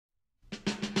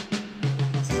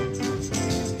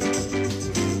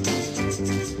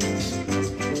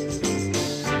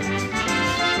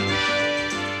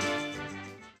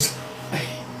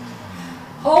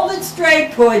Sit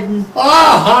straight, Puddin'.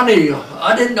 Ah, honey,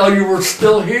 I didn't know you were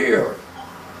still here.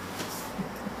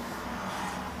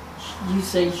 You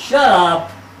say shut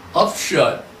up. Up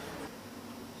shut.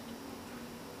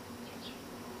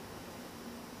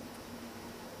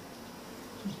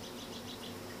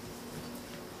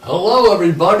 Hello,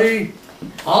 everybody.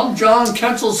 I'm John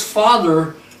Kensil's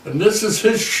father, and this is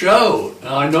his show. And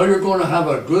I know you're going to have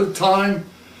a good time.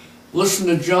 Listen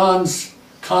to John's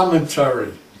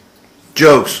commentary.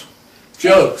 Jokes.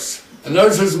 Jokes. And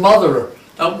there's his mother,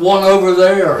 that one over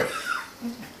there.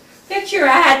 Fix your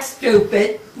hat,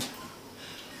 stupid.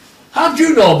 How'd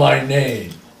you know my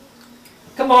name?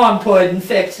 Come on, Puddin',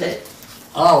 fix it.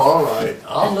 Oh, all right.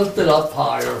 I'll lift it up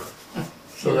higher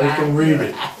so they can read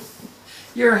it.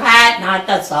 Your hat, not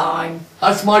the sign.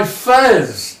 That's my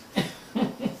fez.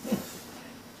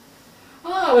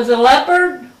 Oh, it was a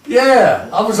leopard? Yeah,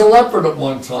 I was a leopard at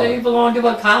one So you time. belong to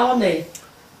a colony.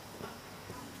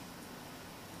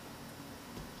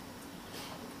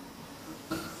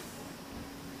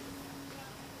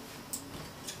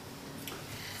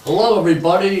 Hello,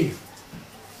 everybody.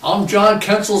 I'm John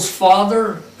Kensil's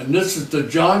father, and this is the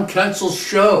John Kensil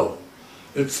Show.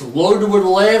 It's loaded with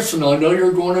laughs, and I know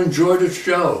you're going to enjoy the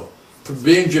show for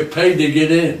being you paid to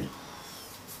get in.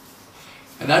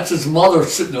 And that's his mother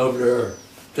sitting over there,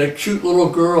 that cute little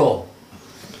girl.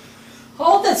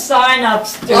 Hold the sign up,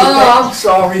 stupid. Oh, I'm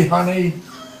sorry, honey.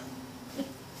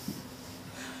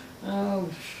 Oh,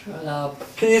 shut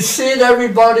up. Can you see it,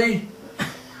 everybody?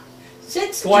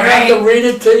 Sit Do I have to straight. read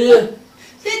it to you?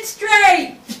 Sit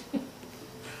straight.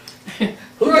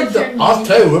 Who did the, I'll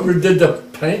tell you, whoever did the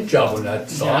paint job on that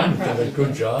sign did a probably good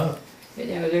did. job. You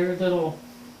know, they're little.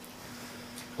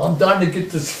 I'm dying to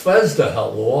get this fez the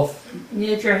hell off. You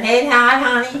get your head hot,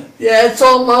 honey? Yeah, it's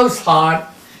almost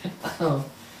hot. Oh.